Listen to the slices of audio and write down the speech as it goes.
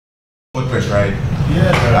WordPress, right?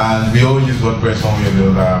 Yeah. And we all use WordPress one way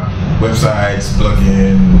or the other. Websites,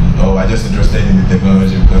 blogging, or are just interested in the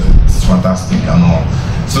technology because it's fantastic and all.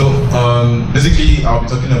 So basically, I'll be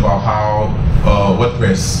talking about how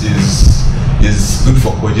WordPress is good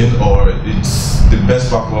for coding, or it's the best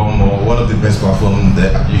platform, or one of the best platforms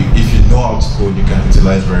that if you know how to code, you can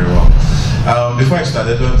utilize very well. Before I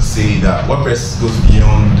started, I want to say that WordPress goes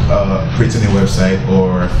beyond creating a website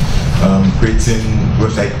or creating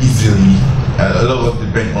website easily. A lot of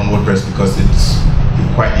depend on WordPress because it's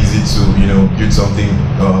quite easy to build something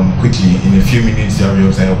quickly. In a few minutes, you have your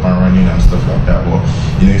website up and running and stuff like that. But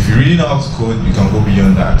if you really know how to code, you can go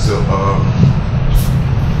beyond that. So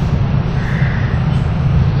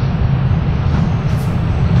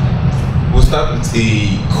we'll start with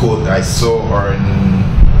a code I saw on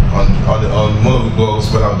one of the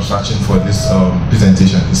blogs when I was searching for this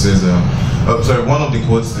presentation. It says, one of the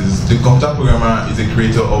quotes is, the computer programmer is a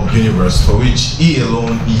creator of universe for which he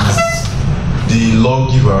alone is the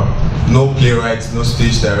lawgiver, no playwright, no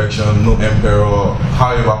stage direction, no emperor,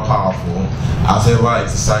 however powerful, has ever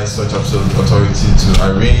exercised such absolute authority to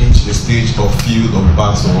arrange a stage or field of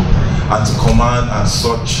battle and to command and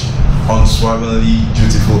such unswervingly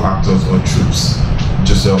dutiful actors or troops.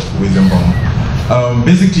 Joseph Weizenbaum.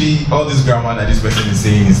 Basically, all this grammar that this person is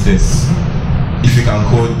saying is this: if you can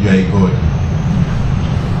code, you are a god.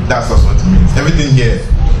 That's just what it means. Everything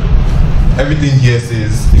here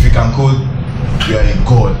says, if you can code, you are a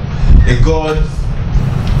god. A god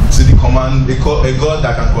to the command, a god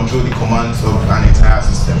that can control the commands of an entire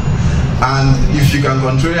system. And if you can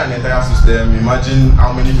control an entire system, imagine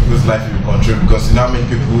how many people's life you will control, because how many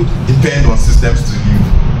people depend on systems to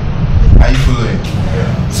live. Are you following?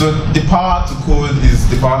 Yeah. So the power to code is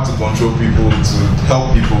the power to control people, to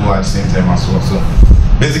help people at the same time as well. So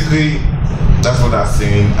basically, that's what I'm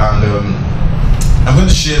saying. And I'm going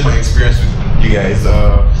to share my experience with you guys.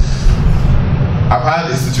 I've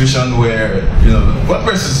had a situation where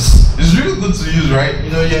WordPress is really good to use, right?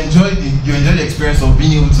 You enjoy the experience of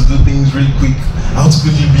being able to do things really quick. How to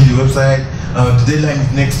quickly build the website. The deadline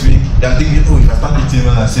is next week. They're thinking, oh, if I start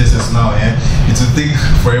HTML and CSS now, it will take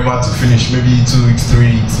forever to finish, maybe 2 weeks,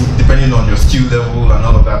 3 weeks, depending on your skill level and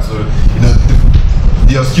all of that. So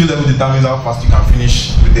your skill level determines how fast you can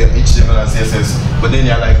finish with the HTML and CSS. But then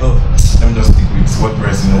you're like, oh, let me just stick with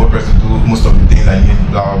WordPress. WordPress will do most of the things I need,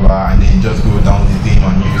 blah blah blah, and then you just go down the theme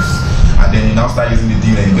and use, and then you now start using the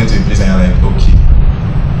theme, and you get to a place and you're like, okay,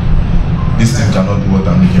 this thing cannot do what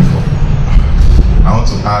I'm looking for. I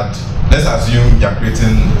want to add. Let's assume you're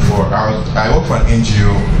creating for, I work for an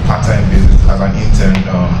NGO part-time basis as an intern,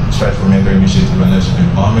 Strive for Mentor Initiative and Leadership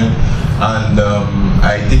Empowerment, and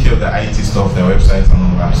I take care of the IT stuff, the websites and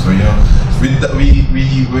all that. So we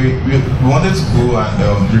wanted to go and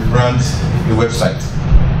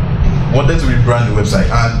rebrand the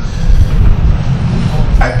website. And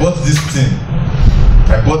I bought this thing.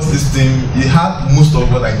 It had most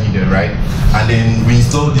of what I needed, right? And then we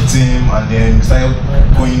installed the theme, and then we started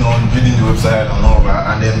going on building the website and all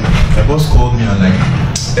that. And then my boss called me and like,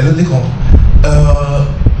 hello Lekan,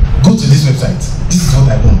 go to this website. This is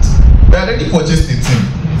what I want. We already purchased the theme.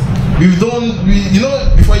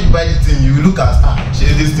 Before you buy the theme, you look at,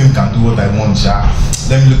 this thing can do what I want,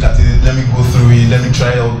 let me look at it, let me go through it, let me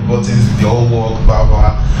try all the buttons, they all work, blah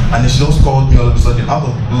blah. And then she just called me all of a sudden, out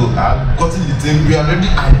of the blue. I've gotten the theme, we already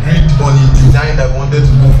agreed on the design that I wanted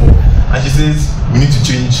to go for. And she says, we need to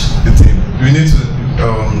change the theme. We need to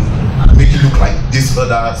make it look like this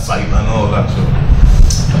other site and all that. So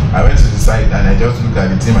I went to the site and I just looked at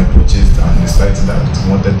the theme I purchased and decided that I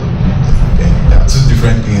wanted to build. Then there are two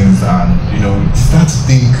different things, and start to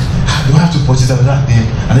think, do I have to purchase another thing?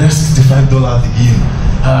 Another $65 again.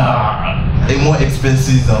 More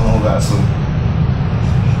expensive and all that. So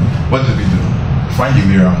what do? Find a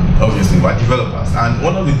way around. Obviously, we're developers, and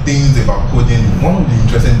one of the things about coding, one of the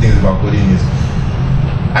interesting things about coding is,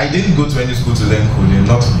 I didn't go to any school to learn coding,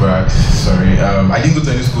 not to brag, sorry. I didn't go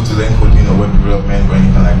to any school to learn coding or web development or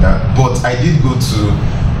anything like that. But I did go to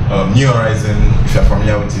New Horizon, if you're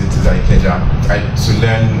familiar with it, it's like pleasure. I was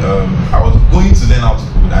going to learn how to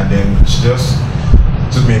code, and then she just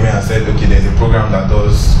took me away and said, okay, there's a program that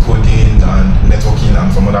does coding and networking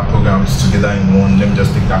and some other programs together in one. Let me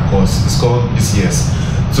just take that course. It's called BCS.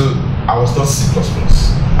 So I was taught C++.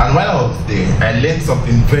 And while I was there, I learned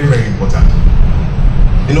something very, very important.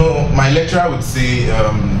 My lecturer would say,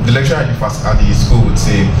 the lecturer at the school would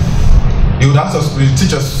say, he would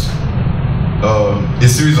teach us a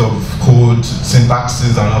series of code,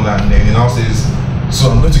 syntaxes and all that, and then he now says, so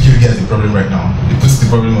I'm going to give you guys a problem right now. He puts the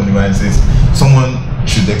problem on the line and says, someone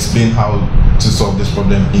should explain how to solve this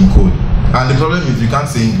problem in code. And the problem is you can't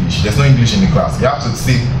say English. There's no English in the class. You have to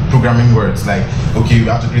say programming words like, okay, we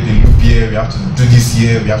have to create a loop here, we have to do this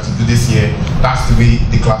here, we have to do this here. That's the way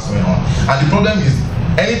the class went on. And the problem is,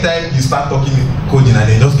 anytime you start talking coding and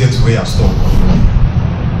then just get to where you're stuck,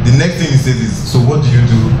 the next thing he says is, so what do you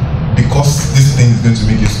do? Because this thing is going to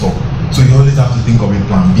make you stop. So you always have to think of a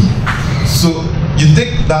plan B. So you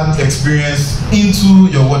take that experience into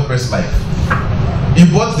your WordPress life. You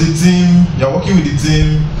bought the team, you're working with the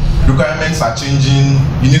team, requirements are changing,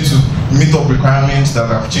 you need to meet up requirements that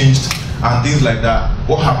have changed and things like that.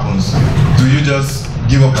 What happens? Do you just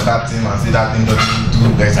give up on that team and say that thing doesn't do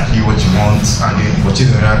exactly what you want and then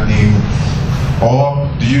purchase another thing? Or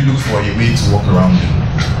do you look for a way to work around it?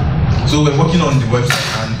 So we're working on the website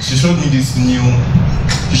and she showed me this new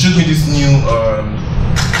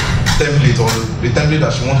template, or the template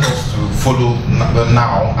that she wants us to follow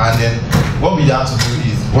now. And then what I had to do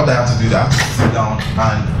is I have to sit down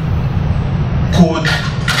and code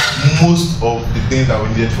most of the things that we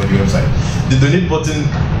needed for the website. The donate button,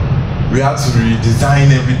 we had to redesign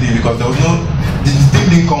everything because there was no, the thing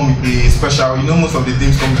didn't come with a special, you know, most of the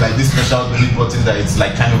things come with like this special donate button that it's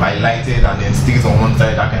like kind of highlighted and then sticks on one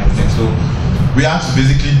side, that kind of thing. So we had to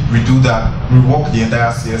basically redo that, rework the entire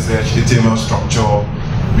CSS, HTML structure.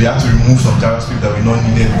 We had to remove some JavaScript that we not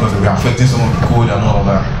needed because we were affecting some of the code and all of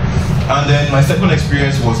that. And then my second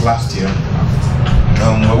experience was last year.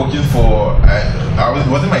 We're working for, it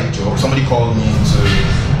wasn't my job, somebody called me to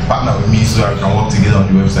partner with me so I can work together on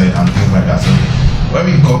the website and things like that. So when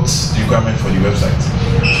we got the requirement for the website,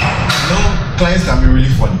 you know, clients can be really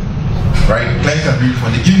funny, right? Clients can be really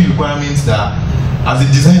funny. They give you requirements that as a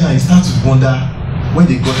designer you start to wonder where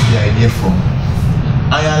they got the idea from.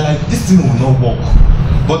 And you're like, this thing will not work.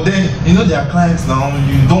 But then, you know, there are clients now,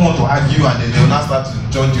 you don't want to argue and then they will now start to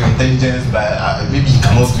judge your intelligence by maybe you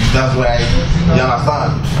cannot do it, that's why, you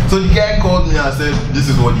understand? So the guy called me and said, this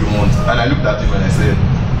is what you want. And I looked at him and I said,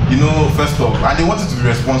 you know, first off, and they wanted to be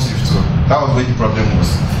responsive too. That was where the problem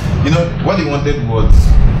was. You know, what they wanted was,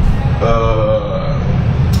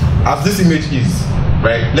 as this image is,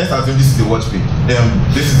 right? Let's assume this is a watch page,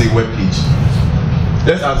 this is a web page.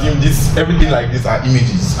 Let's assume this, everything like this are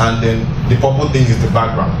images, and then the purple thing is the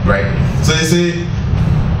background, right? So they say,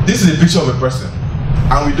 this is a picture of a person,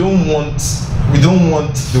 and we don't want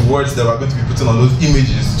the words that we're going to be putting on those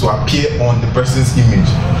images to appear on the person's image.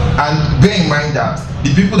 And bear in mind that the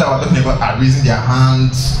people that we're talking about are raising their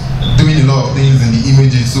hands, doing a lot of things in the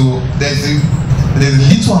images, so there's a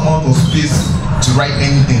little amount of space to write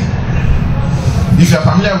anything. If you're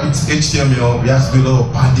familiar with HTML, we have to do a lot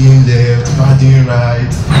of padding left, padding right,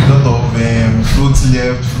 a lot of float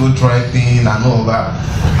left, float right thing, and all that.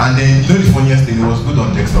 And then, you know, the funniest thing, it was good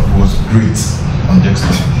on desktop, it was great on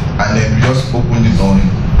desktop. And then we just opened it on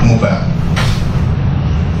mobile,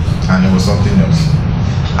 and it was something else.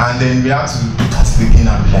 And then we had to look at it again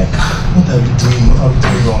and be like, what are we doing? What are we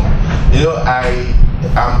doing wrong? You know,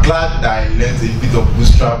 I'm glad that I learned a bit of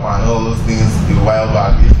Bootstrap and all those things a while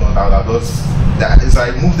back. If not, I would have lost that. So I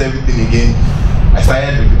moved everything again. I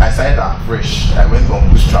started afresh. I went on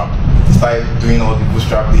Bootstrap, started doing all the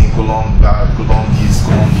Bootstrap thing, column that, column this,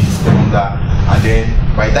 column that. And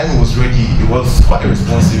then by the time it was ready, it was quite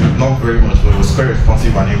responsive, not very much, but it was quite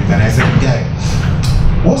responsive and everything. And I said, guy,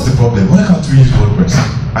 what's the problem? Why can't we use WordPress?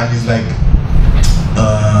 And he's like,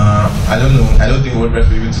 I don't know, I don't think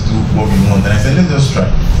WordPress will be able to do what we want. And I said, let's just try.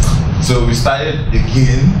 So we started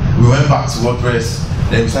again, we went back to WordPress,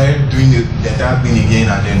 then we started doing the entire thing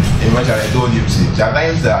again, and then eventually I told you, see, there are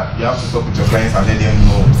times that you have to talk with your clients and let them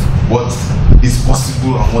know what is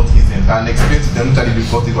possible and what isn't, and explain to them the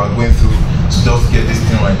difficulties we are going through to just get this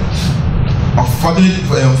thing right. Unfortunately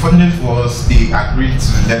for us, they agreed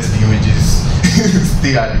to let the images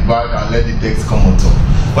stay at the back and let the text come on top.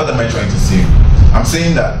 What am I trying to say? I'm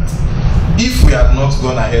saying that if we had not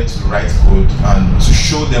gone ahead to write code and to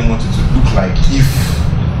show them what it would look like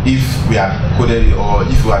if we had coded it, or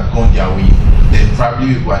if we had gone their way, then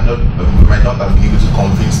probably we might not have been able to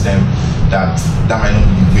convince them that that might not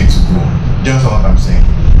be the way to go. Do you understand what I'm saying?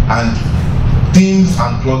 And themes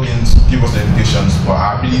and plugins give us limitations, but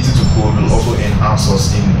our ability to code will also enhance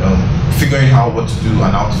us in figuring out what to do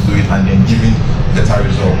and how to do it, and then giving better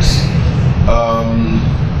results.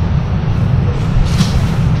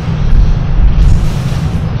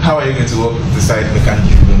 How are you going to work with the site Lekan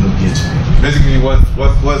Adepoju PHP? Basically,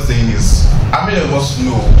 what's saying is, how many of us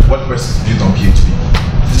know WordPress is built on PHP?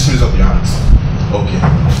 Just raise up your hands. Okay.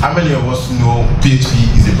 How many of us know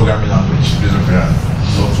PHP is a programming language? Raise up your hands.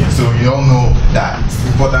 Okay. So you all know that it's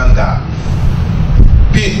important that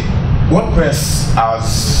WordPress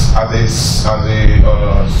as a software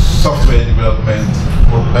development,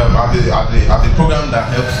 as a program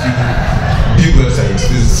that helps you build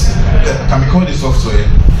websites, can be called a software,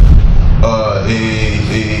 a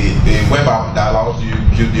web app that allows you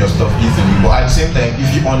to build your stuff easily. But at the same time,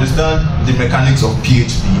 if you understand the mechanics of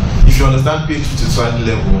PHP, if you understand PHP to a certain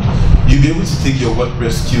level, you'll be able to take your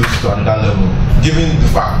WordPress skills to another level, given the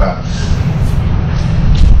fact that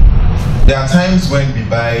there are times when we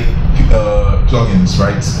buy plugins,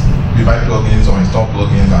 right? We buy plugins or install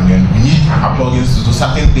plugins, and then we need our plugins to do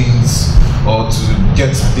certain things or to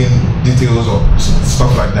get certain details or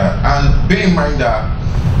stuff like that. And bear in mind that,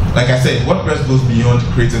 like I said, WordPress goes beyond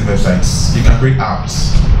creating websites. You can create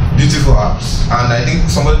apps, beautiful apps. And I think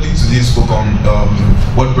somebody today spoke on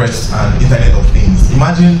WordPress and Internet of Things.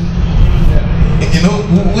 Imagine, you know,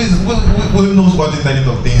 who knows what Internet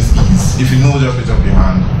of Things is? If you know, just raise up your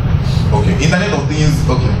hand. Okay, Internet of Things,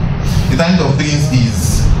 okay. Internet of Things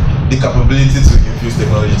is the capability to infuse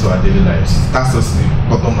technology to our daily lives. That's just the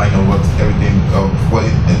bottom line of what everything, what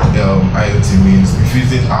IoT means.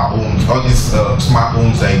 Infusing our homes, all these smart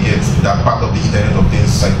homes I get, that part of the Internet of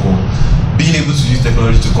Things cycle. Being able to use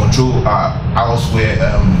technology to control our houseware,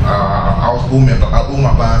 our home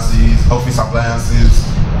appliances, office appliances,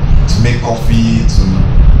 to make coffee, to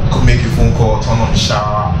make a phone call, turn on the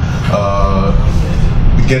shower,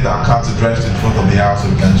 get our car to drive to the front of the house so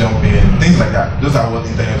we can jump in, things like that. Those are what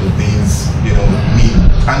Internet of Things, you know, mean.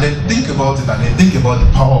 And then think about it, and then think about the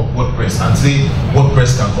power of WordPress, and say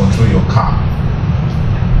WordPress can control your car.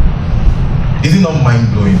 Is it not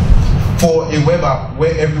mind-blowing? For a web app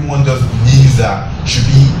where everyone just believes that should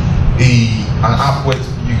be an app where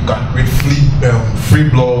you can create free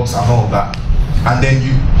blogs and all of that, and then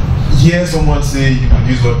you hear someone say you could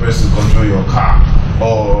use WordPress to control your car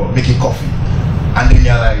or making coffee, and then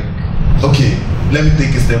you're like, okay, let me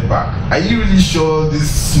take a step back. Are you really sure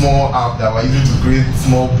this small app that we're using to create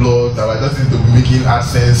small blogs that we're just into making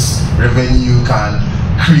AdSense revenue can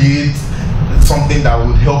create something that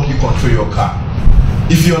would help you control your car?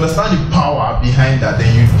 If you understand the power behind that,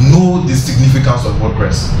 then you know the significance of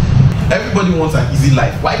WordPress. Everybody wants an easy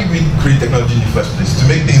life. Why did we create technology in the first place? To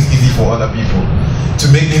make things easy for other people,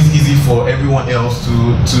 to make things easy for everyone else,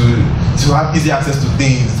 to have easy access to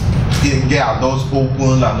things, get our doors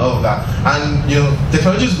open and all of that. And you know,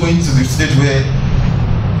 technology is going to the stage where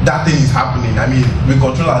that thing is happening. I mean, we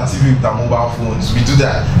control our TV with our mobile phones. We do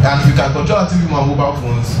that. And if we can control our TV with our mobile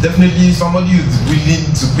phones, definitely somebody is willing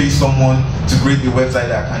to pay someone to create a website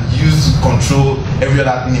that I can use to control every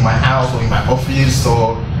other thing in my house or in my office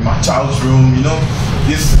or in my child's room. You know,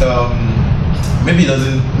 this maybe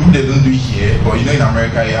they don't do it here, but you know, in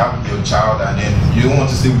America you have your child and then you don't want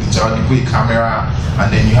to stay with the child, you put a camera and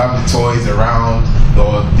then you have the toys around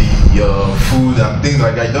or the food and things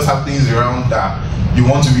like that. You just have things around that you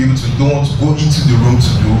want to be able to, you don't want to go into the room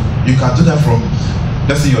to do. You can do that from,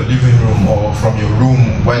 let's say, your living room or from your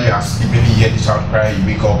room while you're asleep. Maybe you hear the child cry, you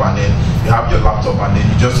wake up and then you have your laptop and then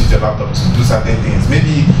you just use your laptop to do certain things.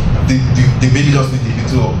 Maybe the baby just need a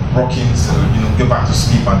little rocking to, you know, get back to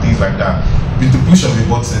sleep and things like that. With the push of a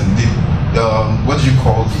button, what do you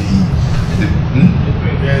call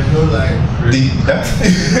there's no like the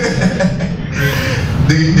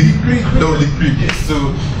crib, yes. So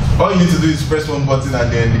all you need to do is press one button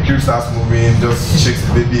and then the crib starts moving, just shakes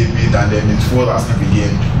the baby a bit and then it falls asleep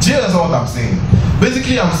again. Do you understand what I'm saying?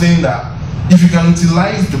 Basically, I'm saying that if you can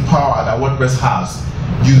utilize the power that WordPress has,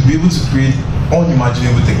 you'll be able to create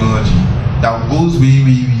unimaginable technology that goes way,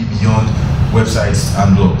 way, way beyond websites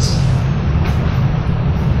and blogs.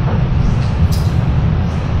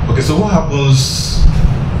 Okay, so what happens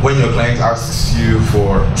when your client asks you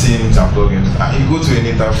for themes and plugins? And you go to an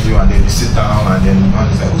interview and then you sit down and then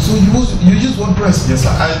it's like, oh, so you use WordPress? Yes,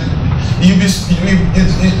 sir. And you'll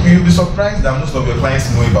be surprised that most of your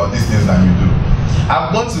clients know about these things than you do.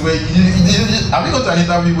 I've gone to where have you gone to an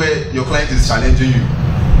interview where your client is challenging you?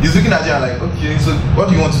 He's looking at you and like, okay, so what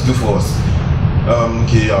do you want to do for us?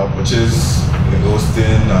 Okay, I'll purchase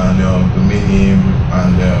hosting and domain name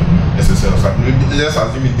and SSL certificate. Let's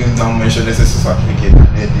assume you didn't now mention SSL certificate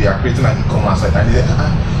and then they are creating an e-commerce site and they say,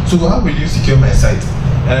 so how will you secure my site?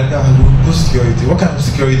 And what security? What kind of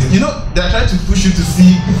security? You know, they're trying to push you to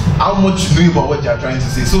see how much you know about what you're trying to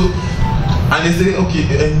say. So, and they say, okay,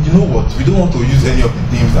 and you know what? We don't want to use any of the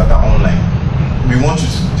themes that are online. We want you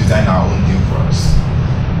to design our own theme for us.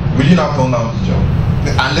 Will you now turn down the job?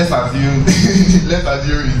 And let's assume it's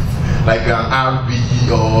like an RB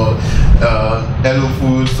or Hello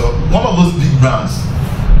Foods or one of those big brands.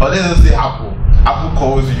 Or let's just say Apple. Apple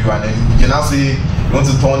calls you and then you can now say you want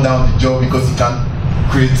to turn down the job because you can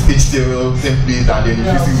create HTML template and then you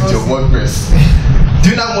fix it with your WordPress. Do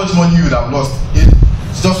you know how much money you would have lost in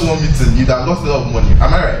just one meeting? You'd have lost a lot of money.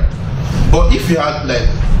 Am I right? But if you had like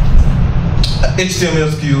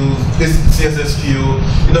HTML skills, CSS skill,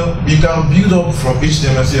 you know, you can build up from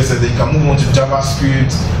HTML, CSS, then you can move on to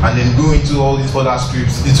JavaScript and then go into all these other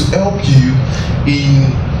scripts. It will help you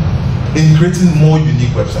in creating more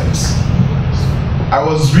unique websites. I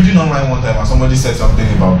was reading online one time and somebody said something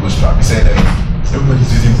about Bootstrap. He said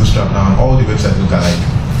everybody's using Bootstrap now and all the websites look alike.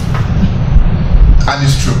 And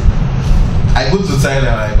it's true. I go to the site and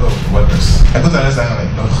I'm like, oh, WordPress. I go to another site and I'm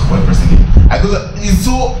like, oh, WordPress again.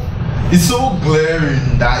 It's so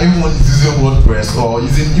glaring that everyone is using WordPress or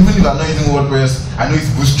even if I'm not using WordPress, I know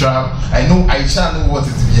it's Bootstrap. I shall know what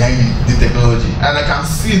is behind the technology, and I can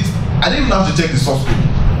see it. I didn't even have to check the source code.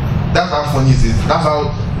 That's how funny it is. That's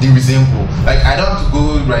how they resemble. Like I don't have to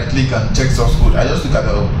go right click and check source code. I just look at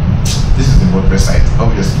this is the WordPress site,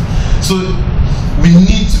 obviously. So we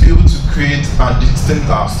need to be able to create and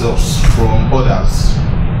distinct ourselves from others,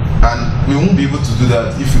 and we won't be able to do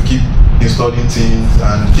that if we keep installing things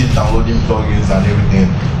and keep downloading plugins and everything.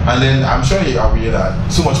 And then I'm sure you are aware that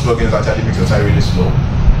so much plugins actually makes your site really slow,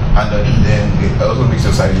 and then it also makes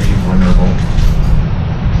your site really vulnerable.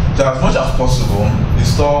 So as much as possible,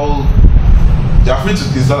 you're free to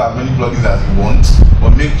install as many plugins as you want,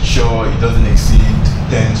 but make sure it doesn't exceed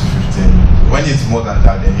 10 to 15. When it's more than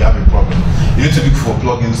that, then you have a problem. You need to look for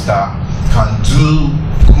plugins that can do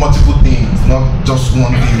multiple things, not just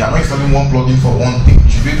one thing. You're not installing one plugin for one thing.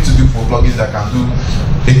 You should be able to do for plugins that can do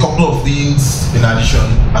a couple of things in addition,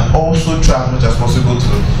 and also try as much as possible to,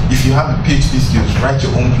 if you have the PHP skills, write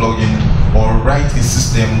your own plugin or write a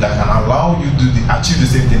system that can allow you to achieve the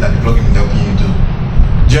same thing that the plugin is helping you do.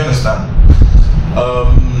 Do you understand?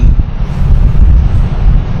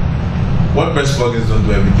 WordPress plugins don't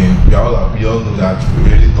do everything. We all know that. We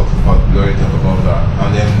already talked about that.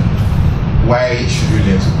 And then, why should you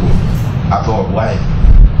learn to code at all? Why?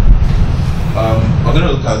 I'm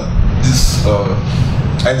gonna look at this.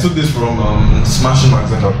 I took this from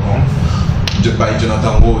smashingmagazine.com by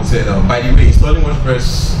Jonathan Wall. It said, by the way, installing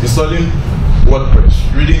WordPress,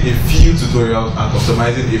 reading a few tutorials and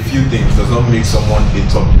customizing a few things does not make someone a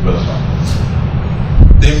top developer.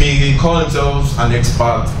 They may call themselves an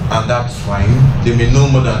expert, and that's fine. They may know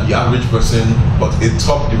more than the average person, but a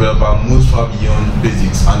top developer moves far beyond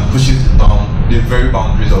basics and pushes the very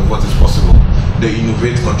boundaries of what is possible. They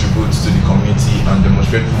innovate, contribute to the community, and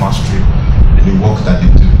demonstrate mastery in the work that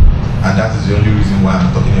they do. And that is the only reason why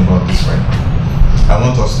I'm talking about this right now. I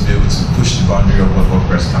want us to be able to push the boundary of what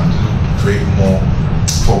WordPress can do, create more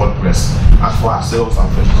for WordPress, and for ourselves and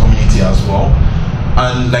for the community as well.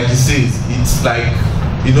 And like it says, it's like,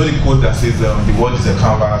 you know the quote that says the world is a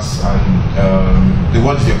canvas, and the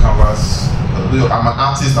world is your canvas. I'm an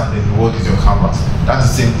artist and then the world is your canvas.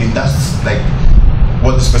 That's the same thing. That's like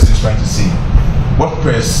what this person is trying to say.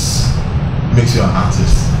 WordPress makes you an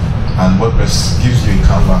artist, and WordPress gives you a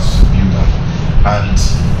canvas to build on. And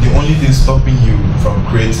the only thing stopping you from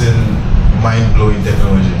creating mind-blowing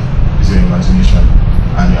technology is your imagination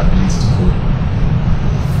and your ability to code.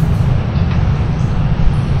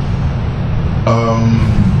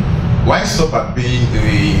 Why stop at being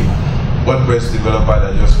a WordPress developer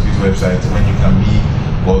that just builds websites when you can be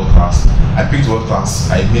world class? I picked world class.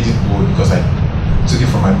 I made it bold because I took it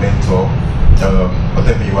from my mentor,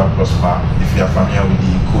 Otemiwa Prosper. If you are familiar with the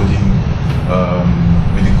coding,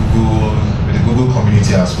 with the Google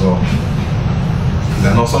community as well. He's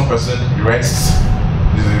an awesome person. He writes.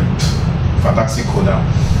 He's a fantastic coder.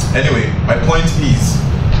 Anyway, my point is,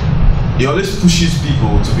 he always pushes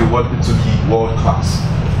people to be world class.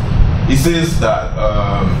 He says that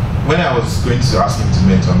when I was going to ask him to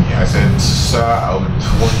mentor me, I said, sir, I would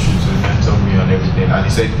want you to mentor me on everything. And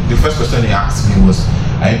he said, the first question he asked me was,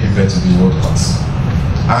 are you prepared to be world class?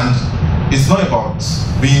 And it's not about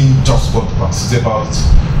being just world class, it's about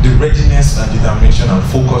the readiness and determination and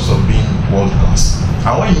focus of being world class.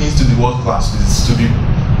 And what it means to be world class is to be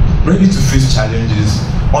ready to face challenges,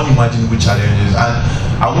 unimaginable challenges. And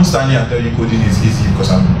I won't stand here and tell you coding is easy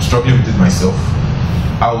because I'm struggling with it myself.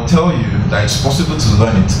 I'll tell you that it's possible to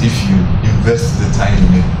learn it if you invest the time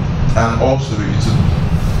in it, and also it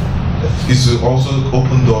will also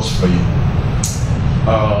open doors for you.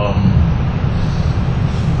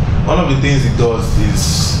 One of the things it does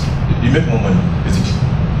is you make more money, basically.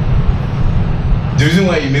 The reason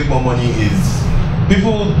why you make more money is we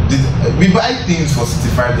buy things for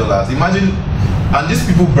 $65. Imagine, and these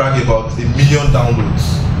people brag about 1 million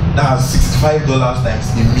downloads. That's $65 times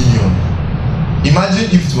 1 million. Imagine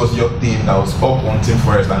if it was your thing that was up on Team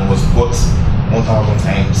Forest and was bought 1,000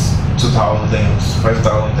 times, 2,000 times,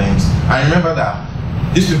 5,000 times. And remember that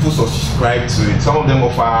these people subscribe to it. Some of them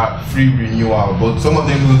offer free renewal, but some of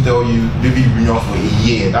them will tell you maybe renewal for a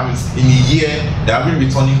year. That means in a year they have been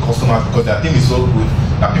returning customers because their thing is so good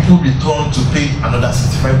that people return to pay another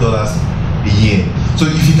 $65 a year. So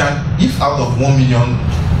if out of 1 million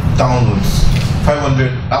downloads,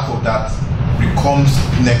 500 half of that comes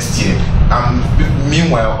next year, and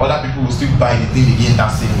meanwhile other people will still buy the thing again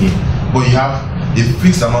that same year, but you have a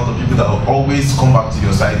fixed amount of people that will always come back to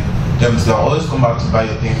your site. They'll always come back to buy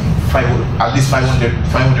your thing. At least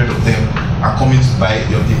 500 of them are coming to buy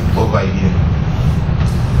your thing over again.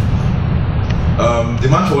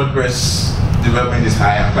 Demand for WordPress development is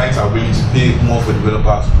high, and clients are willing to pay more for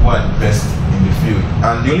developers who are the best in the field.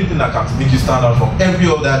 And the only thing that can make you stand out from every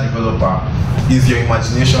other developer is your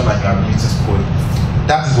imagination and your ability to code.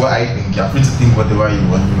 That is what I think. You're free to think whatever you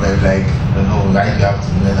want. You might like, right? You have to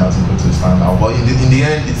learn how to go to stand out. But in the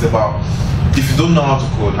end, it's about, if you don't know how to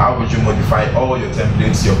code, how would you modify all your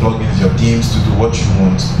templates, your plugins, your themes to do what you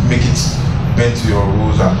want, make it bend to your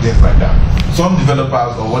rules and things like that. Some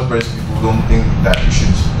developers or WordPress people don't think that you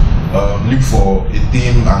should look for a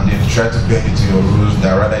theme and then try to bend it to your rules.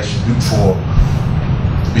 That rather you should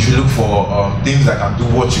look for things that can do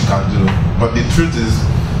what you can do. But the truth is,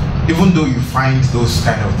 even though you find those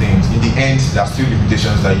kind of things, in the end there are still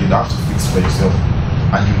limitations that you'd have to fix for yourself,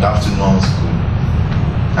 and you'd have to know how to code.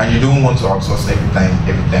 And you don't want to outsource every time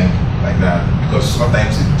like that, because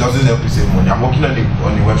sometimes it doesn't help you save money. I'm working on the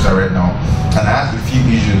website right now, and I had a few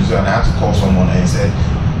issues, and I had to call someone and he said,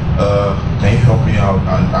 can you help me out?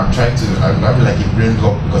 And I'm having like a brain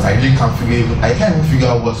block because I really can't even figure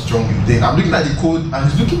out what's wrong with it. I'm looking at the code and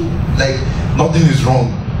it's looking like nothing is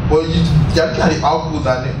wrong, but you're looking at the output,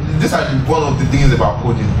 and this is one of the things about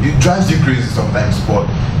coding. It drives you crazy sometimes, but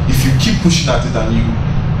if you keep pushing at it and you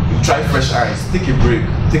try fresh eyes, take a break,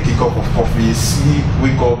 take a cup of coffee, sleep,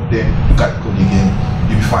 wake up, then look at code again,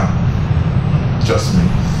 you'll be fine. Trust me,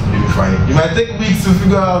 you'll be fine. It might take weeks to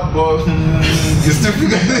figure out, but you still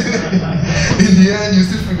figure it in the end, you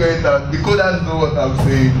still figure it out. The coders know what I'm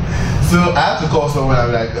saying. So I had to call someone.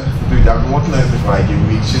 I'm like, dude, I've been working on this for like a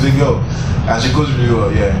week. She's a girl, and she codes really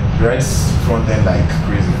well. Yeah, she writes front end like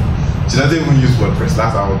crazy. She doesn't even use WordPress.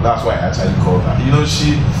 That's why I actually called her.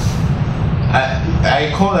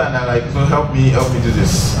 I called her and I'm like, so help me do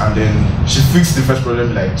this, and then she fixed the first problem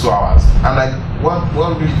in like 2 hours. I'm like, what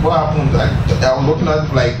happened? I was working on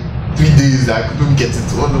it for like 3 days. I couldn't get it.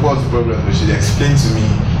 What was the problem? But she explained to me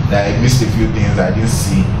that I missed a few things I didn't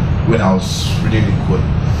see when I was reading the code.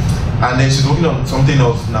 And then she's working on something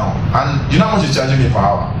else now. And you know how much she's charging me per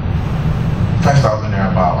hour? 5,000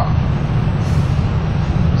 naira per hour.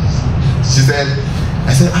 She said, I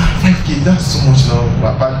said, 5K, that's too much now.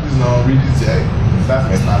 But please now, read it. That's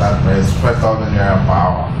my standard price, 5,000 naira per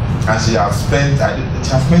hour. And she has spent, I gave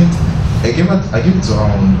it to her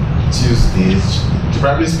on Tuesday. She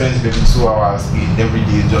probably spends maybe 2 hours every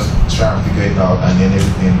day just trying to figure it out and then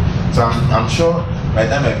everything. So I'm sure by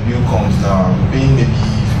the time my bill comes now, I'm paying maybe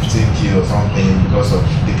 15K or something because of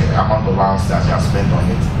the amount of hours that she has spent on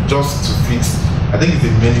it. Just to fix, I think it's a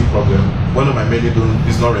menu problem. One of my menu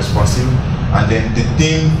is not responsive. And then the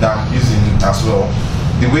thing that I'm using as well,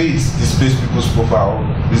 the way it displays people's profile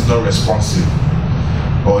is not responsive.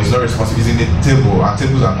 Or it's not responsive, it's in the table, and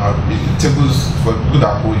tables for people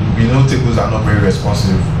that code, we know tables are not very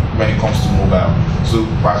responsive when it comes to mobile. So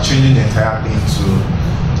by changing the entire thing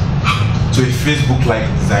to a Facebook-like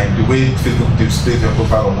design, the way Facebook displays your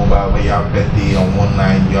profile on mobile, where you have birthday on one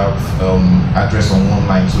line, you have address on one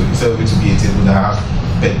line, so instead of it to be a table that has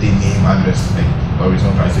birthday, name, address, like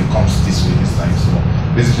original price, it comes this way this time. So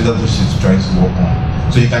basically that's what she's trying to work on.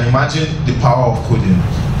 So you can imagine the power of coding.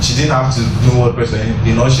 She didn't have to know WordPress or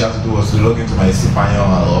anything. All she had to do was to log into my Cipanion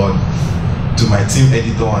or to my team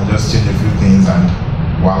editor and just change a few things, and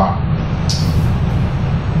voila.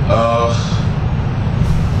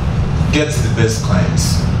 Get the best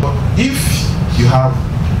clients. But if you have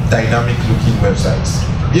dynamic looking websites,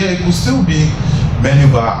 yeah, it could still be menu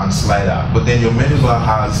bar and slider, but then your menu bar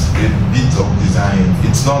has a bit of design.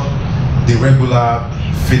 It's not the regular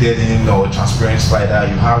faded in or transparent slider.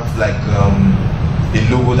 You have like a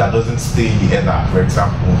logo that doesn't stay in the header, for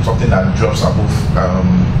example, something that drops above,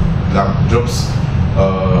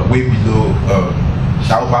 way below,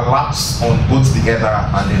 that overlaps on both the header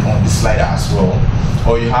and then on the slider as well.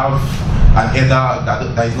 Or you have an header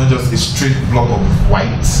that is not just a straight block of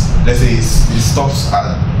white. Let's say it stops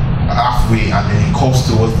at halfway and then it curves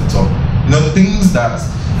towards the top. You know, things that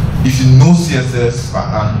if you know CSS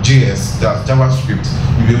and JS, that JavaScript,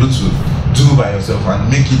 you'll be able to do by yourself and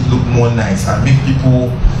make it look more nice and make people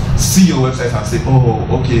see your website and say, oh,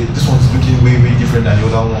 okay, this one's looking way different than the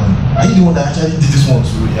other one. Are you the one that actually did this one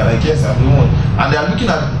too? You're like, yes, I'm the one. And they are looking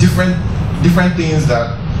at different things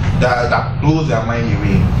that blows their mind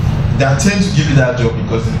away. They tend to give you that job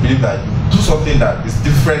because they believe that you do something that is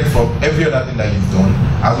different from every other thing that you've done,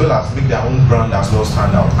 as well as make their own brand as well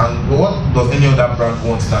stand out. And what does any other brand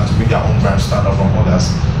want than to make their own brand stand out from others?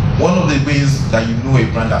 One of the ways that you know a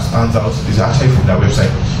brand that stands out is actually from their website.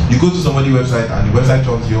 You go to somebody's website and the website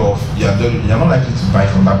turns you off, you're not likely to buy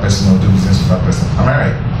from that person or do business with that person. Am I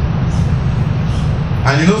right?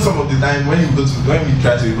 And you know, some of the time when we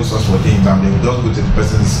try to even search for things, and then we just go to the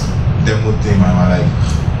person's demo thing and we're like,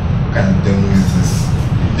 what kind of demo is this?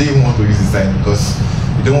 They want to use this site because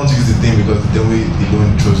you don't want to use the thing because the demo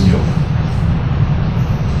alone throws you off.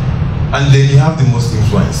 And then you have the most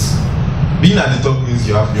influence. Being at the top means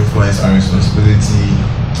you have influence and responsibility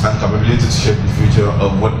and capability to shape the future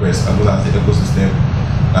of WordPress as well as the ecosystem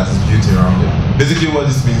that is built around it. Basically what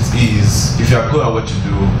this means is, if you are good at what you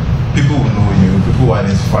do, people will know you, people will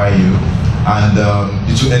identify you, and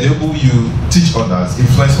it will enable you teach others,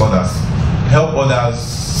 influence others, help others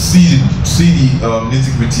see the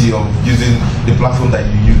nitty-gritty of using the platform that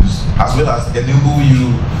you use, as well as enable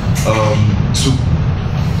you to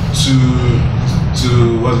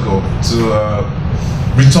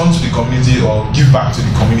return to the community or give back to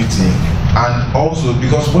the community. And also,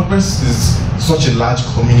 because WordPress is such a large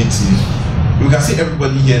community, we can see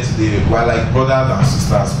everybody here today, we're like brothers and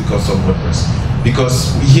sisters because of WordPress.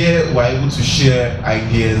 Because here we're able to share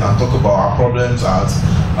ideas and talk about our problems as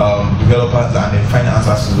developers and then find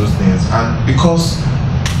answers to those things. And because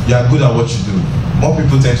you are good at what you do, more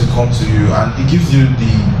people tend to come to you, and it gives you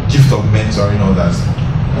the gift of mentoring others.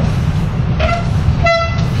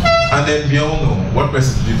 And then we all know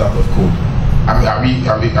WordPress is built out of code. I mean,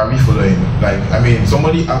 are we following? Like, I mean,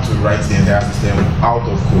 somebody had to write the entire system out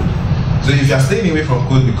of code. So if you're staying away from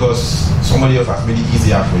code because somebody else has made it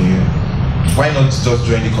easier for you, why not just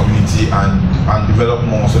join the community and develop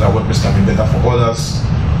more so that WordPress can be better for others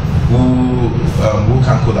who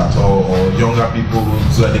can't code at all, or younger people,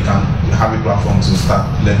 so that they can have a platform to start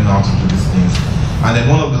learning how to do these things. And then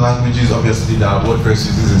one of the languages obviously that WordPress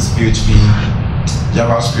uses is PHP,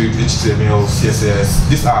 JavaScript, HTML, CSS.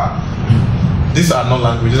 These are not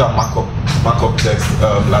languages, these are markup text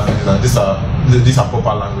languages, and these are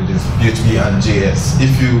proper languages, PHP and JS.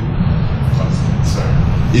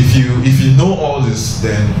 If you know all this,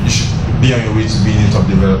 then you should be on your way to being a top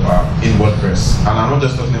developer in WordPress. And I'm not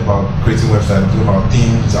just talking about creating websites, I'm talking about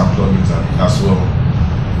themes and plugins as well.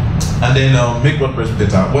 And then make WordPress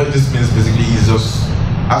better. What this means basically is just,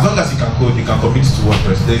 as long as you can code, you can commit to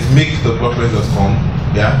WordPress. There's make.wordpress.com.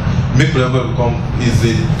 Yeah, make.wordpress.com is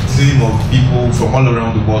a team of people from all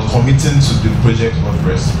around the world committing to the project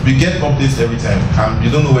WordPress. We get updates every time, and you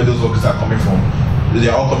don't know where those updates are coming from. They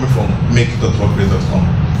are all coming from make.wordpress.com.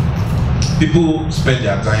 People spend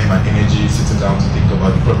their time and energy sitting down to think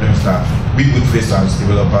about the problems that we would face as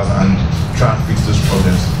developers and try and fix those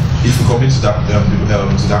problems. If we commit to that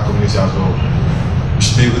community as well, we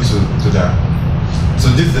should be able to do that. So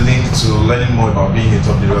this is the link to learning more about being a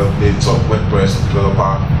top WordPress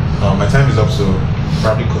developer. My time is up, so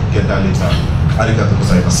probably could get that later. Arigatou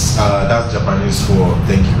gozaimasu. That's Japanese for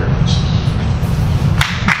thank you very much.